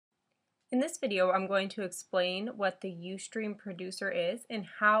In this video, I'm going to explain what the UStream Producer is and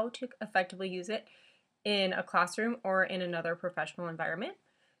how to effectively use it in a classroom or in another professional environment.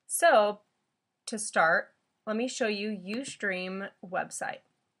 So, to start, let me show you UStream website.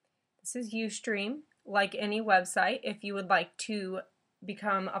 This is UStream. Like any website, if you would like to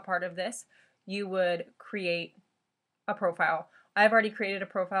become a part of this, you would create a profile. I've already created a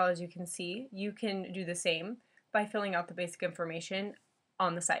profile, as you can see. You can do the same by filling out the basic information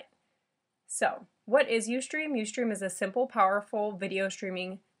on the site. So, what is UStream? UStream is a simple, powerful video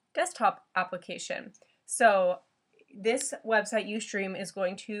streaming desktop application. So, this website, UStream, is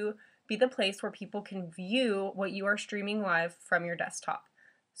going to be the place where people can view what you are streaming live from your desktop.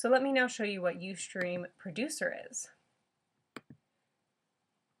 So, let me now show you what UStream Producer is.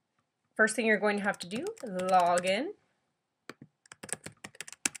 First thing you're going to have to do, log in.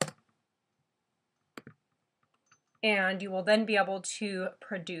 And you will then be able to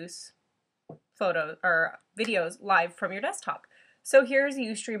produce photos or videos live from your desktop. So here's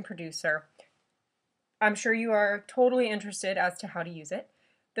UStream Producer. I'm sure you are totally interested as to how to use it.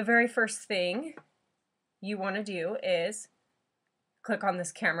 The very first thing you want to do is click on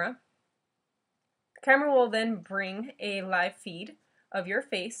this camera. The camera will then bring a live feed of your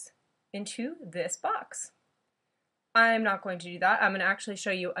face into this box. I'm not going to do that. I'm going to actually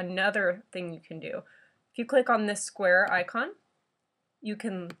show you another thing you can do. If you click on this square icon, you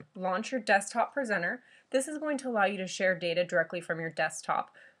can launch your desktop presenter. This is going to allow you to share data directly from your desktop.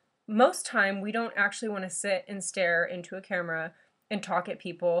 Most time, we don't actually want to sit and stare into a camera and talk at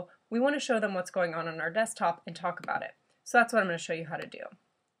people. We want to show them what's going on our desktop and talk about it. So that's what I'm going to show you how to do.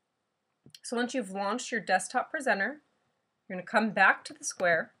 So once you've launched your desktop presenter, you're going to come back to the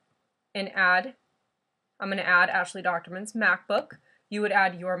square and I'm going to add Ashley Doctorman's MacBook. You would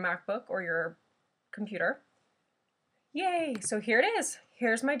add your MacBook or your computer. Yay! So here it is.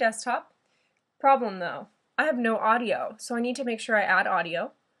 Here's my desktop. Problem though, I have no audio, so I need to make sure I add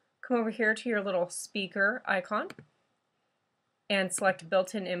audio. Come over here to your little speaker icon and select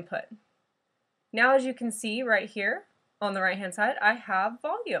built-in input. Now, as you can see right here on the right hand side, I have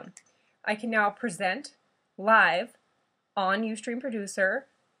volume. I can now present live on UStream Producer,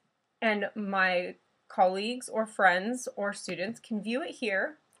 and my colleagues or friends or students can view it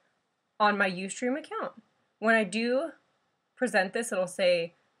here on my UStream account. When I do present this, it'll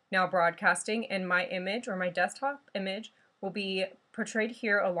say now broadcasting, and my image or my desktop image will be portrayed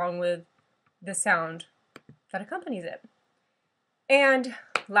here along with the sound that accompanies it. And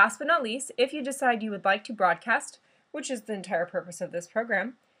last but not least, if you decide you would like to broadcast, which is the entire purpose of this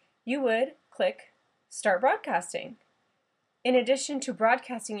program, you would click Start Broadcasting. In addition to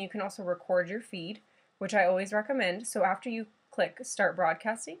broadcasting, you can also record your feed, which I always recommend. So after you click Start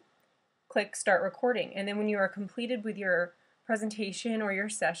Broadcasting, click Start Recording. And then when you are completed with your presentation or your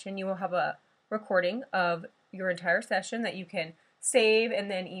session, you will have a recording of your entire session that you can save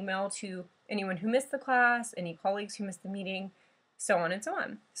and then email to anyone who missed the class, any colleagues who missed the meeting, so on and so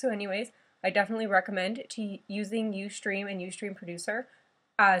on. So anyways, I definitely recommend using UStream and UStream Producer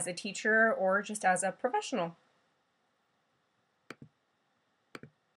as a teacher or just as a professional.